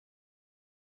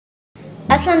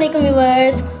Assalamualaikum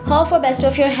viewers, hope for best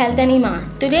of your health and iman.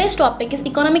 Today's topic is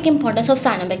economic importance of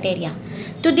cyanobacteria.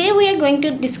 Today we are going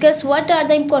to discuss what are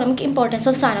the economic importance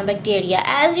of cyanobacteria.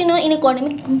 As you know, in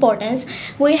economic importance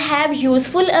we have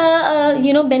useful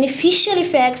beneficial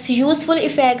effects, useful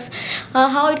effects,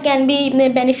 how it can be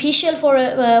beneficial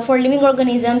for living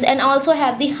organisms, and also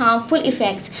have the harmful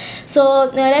effects. So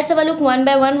let's have a look one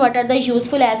by one what are the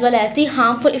useful as well as the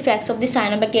harmful effects of the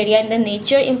cyanobacteria in the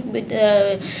nature,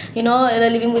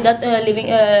 living with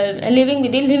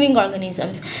the living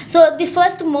organisms. So the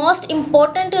first most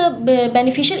important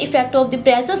beneficial effect of the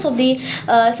presence of the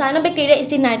cyanobacteria is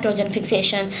the nitrogen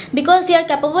fixation, because they are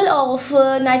capable of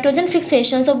nitrogen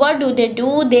fixation. So what do?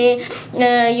 They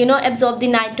absorb the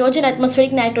nitrogen,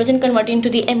 atmospheric nitrogen, convert into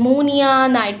the ammonia,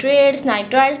 nitrates,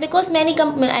 nitrites, because many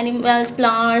animals,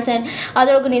 plants and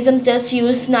other organisms just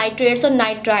use nitrates or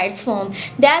nitrites form.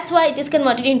 That's why it is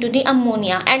converted into the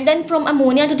ammonia, and then from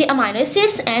ammonia to the amino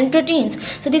acids and proteins.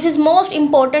 So this is most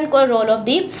important role of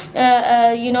the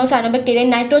cyanobacteria in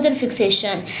nitrogen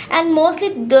fixation. And mostly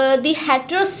the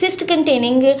heterocyst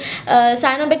containing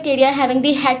cyanobacteria having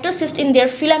the heterocyst in their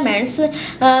filaments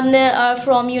are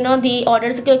from the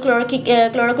orders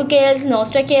chlorococales,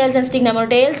 nostracales and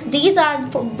stigmatales. These are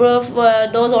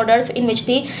those orders in which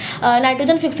the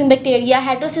nitrogen fixing bacteria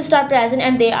heterocysts are present,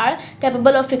 and they are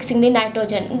capable of fixing the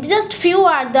nitrogen. Just few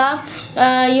are the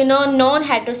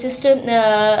non-heterocyst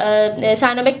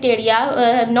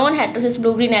cyanobacteria, non-heterocyst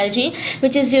blue-green algae,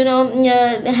 which is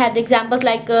have the examples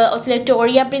like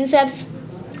Oscillatoria princeps,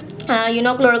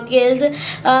 chlorocales,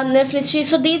 flishy.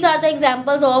 So these are the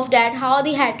examples of that, how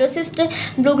the heterocyst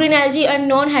blue-green algae and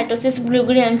non-heterocyst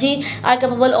blue-green algae are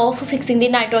capable of fixing the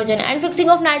nitrogen. And fixing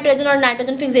of nitrogen or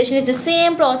nitrogen fixation is the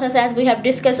same process as we have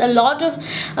discussed a lot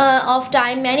of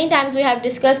time. Many times we have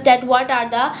discussed that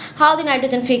how the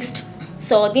nitrogen fixed.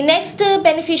 So the next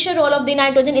beneficial role of the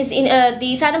nitrogen is in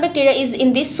the cyanobacteria is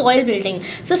in the soil building.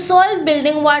 So soil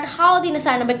building, how the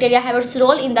cyanobacteria have its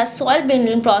role in the soil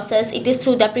building process? It is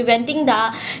through the preventing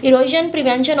the erosion,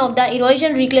 prevention of the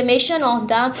erosion, reclamation of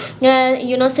the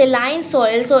saline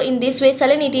soil. So in this way,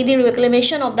 salinity, the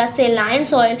reclamation of the saline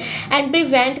soil, and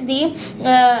prevent the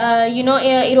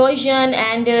erosion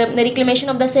and the reclamation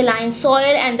of the saline soil,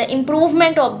 and the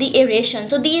improvement of the aeration.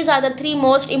 So these are the three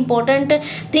most important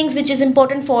things which is important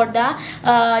for the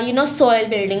soil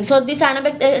building. So the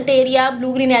cyanobacteria,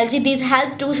 blue-green algae, these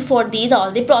help to for these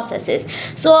all the processes.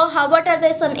 So what are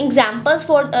the some examples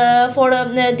for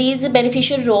these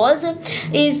beneficial roles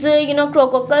is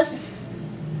Crococcus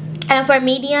for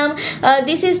medium.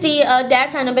 This is the that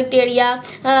cyanobacteria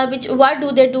which what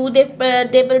do?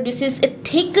 They produces a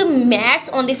thick mats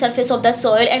on the surface of the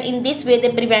soil, and in this way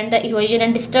they prevent the erosion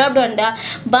and disturbed on the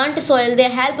burnt soil. They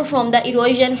help from the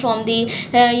erosion, from the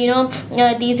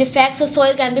these effects, so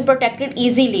soil can be protected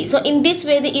easily. So in this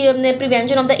way the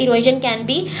prevention of the erosion can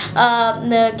be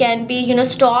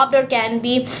stopped, or can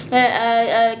be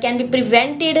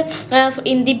prevented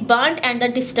in the burnt and the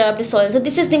disturbed soil. So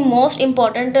this is the most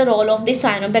important role of the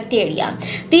cyanobacteria.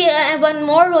 The one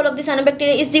more role of the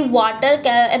cyanobacteria is the water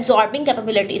absorbing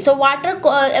capability. So water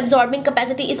absorbing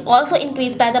capacity is also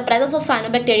increased by the presence of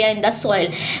cyanobacteria in the soil.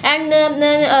 And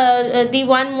the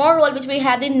one more role which we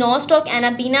have, the nostoc,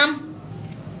 anabina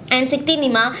and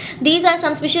Cyctinema. These are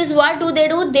some species. What do?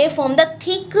 They form the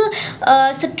thick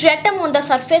stratum on the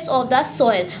surface of the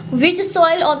soil. Which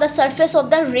soil? On the surface of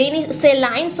the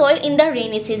saline soil in the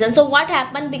rainy season. So what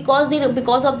happened? Because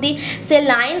of the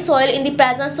saline soil in the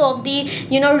presence of the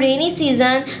rainy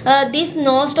season, this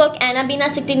nostoc, anabina,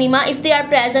 Cyctinema, if they are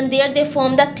present there, they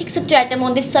form the thick stratum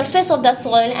on the surface of the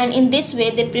soil, and in this way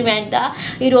they prevent the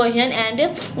erosion and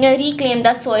reclaim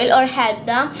the soil, or help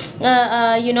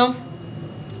the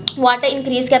water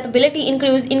increase capability,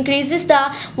 increases the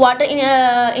water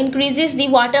increases the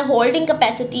water holding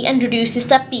capacity, and reduces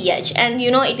the pH. And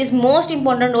it is most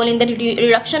important role in the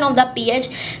reduction of the pH,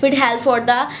 which help for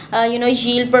the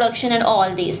yield production and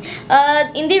all these.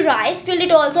 In the rice field,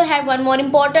 it also had one more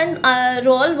important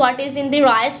role. What is in the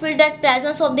rice field? That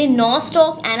presence of the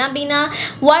nostoc, anabina,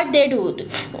 what they do,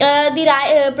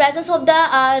 the presence of the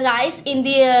rice in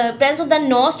the presence of the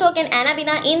nostoc and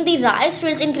anabina in the rice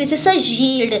fields increases the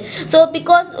yield. So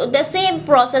because the same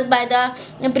process by the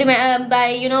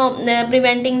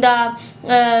preventing the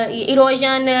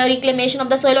erosion, reclamation of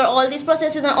the soil, or all these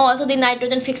processes, and also the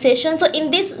nitrogen fixation. So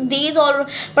in these all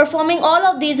performing all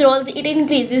of these roles, it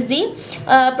increases the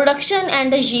production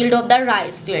and the yield of the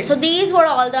rice field. So these were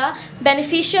all the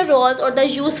beneficial roles or the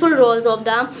useful roles of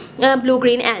the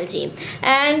blue-green algae.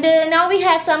 And now we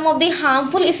have some of the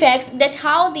harmful effects, that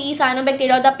how the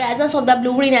cyanobacteria or the presence of the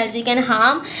blue-green algae can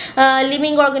harm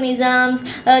living organisms,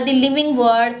 the living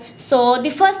world. So the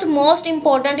first most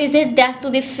important is the death to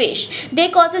the fish. They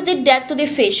causes the death to the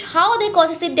fish. How they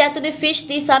causes the death to the fish?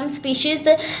 The some species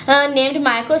named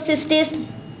microcystis,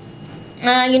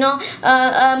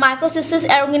 microcystis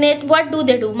aeruginosa, what do?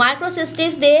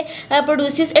 Microcystis, they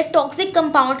produces a toxic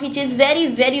compound which is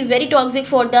very toxic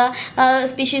for the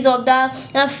species of the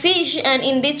fish, and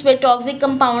in this way toxic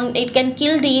compound, it can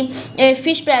kill the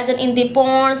fish present in the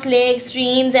ponds, lakes,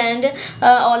 streams, and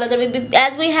all other.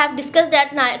 As we have discussed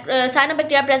that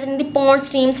cyanobacteria present in the ponds,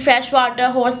 streams, freshwater,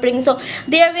 hot springs. So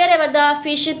there, wherever the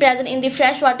fish is present in the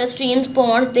freshwater, streams,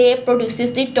 ponds, they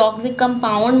produces the toxic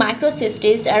compound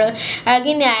microcystis aeruginosa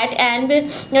and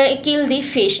kill the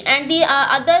fish. And the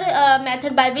other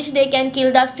method by which they can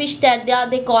kill the fish, that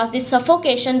they cause the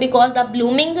suffocation, because the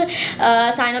blooming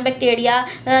cyanobacteria,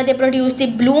 they produce the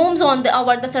blooms on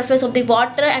over the surface of the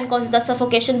water and causes the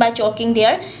suffocation by choking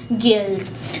their gills.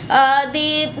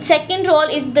 The second role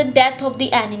is the death of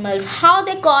the animals. How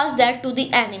they cause that to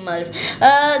the animals?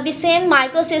 The same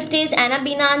microcystis,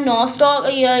 anabina,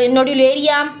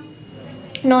 nodularia,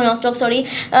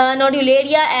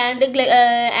 nodularia,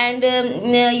 and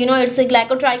it's a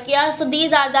glycotrichia. So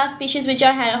these are the species which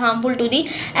are harmful to the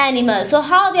animal. So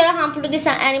how they are harmful to the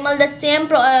animal? The same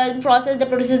process that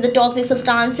produces the toxic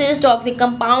substances, toxic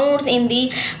compounds in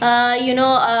the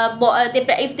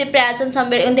if they present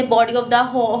somewhere in the body of the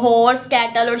horse,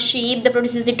 cattle, or sheep, they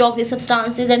produces the toxic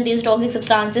substances, and these toxic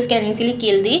substances can easily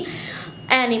kill the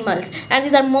animals. And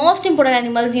these are most important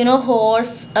animals,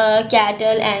 horse,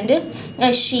 cattle,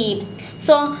 and sheep.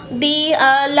 So the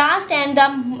last and the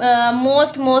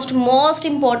most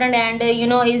important and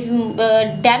is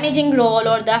damaging role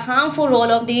or the harmful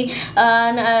role of the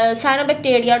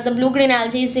cyanobacteria, the blue-green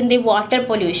algae, is in the water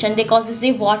pollution. They causes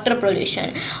the water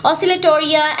pollution.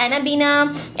 Oscillatoria,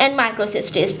 anabina, and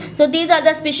microcystis. So these are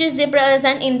the species they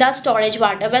present in the storage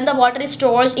water. When the water is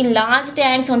stored in large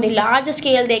tanks on the large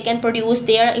scale, they can produce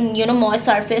their moist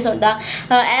surface, or the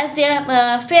as their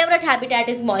favorite habitat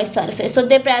is moist surface. So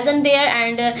they present there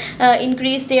and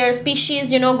increase their species,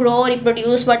 grow,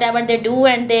 reproduce, whatever they do,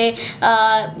 and they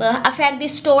affect the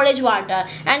storage water.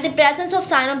 And the presence of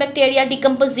cyanobacteria,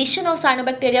 decomposition of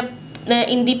cyanobacteria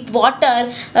in the water,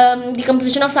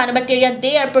 decomposition of cyanobacteria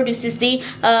there produces the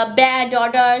bad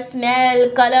odor, smell,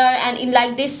 color, and in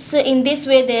this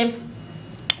way they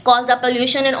cause the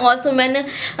pollution. And also when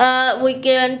we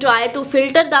can try to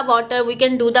filter the water, we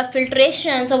can do the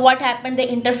filtration. So what happened? They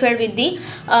interfere with the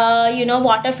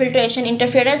water filtration.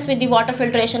 Interference with the water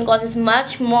filtration causes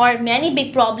many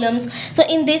big problems. So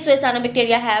in this way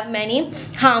cyanobacteria have many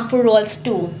harmful roles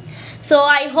too. So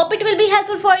I hope it will be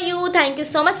helpful for you. Thank you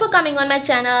so much for coming on my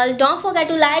channel. Don't forget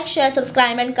to like, share,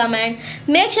 subscribe, and comment.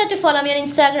 Make sure to follow me on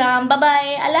Instagram. Bye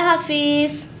bye. Allah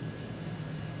Hafiz.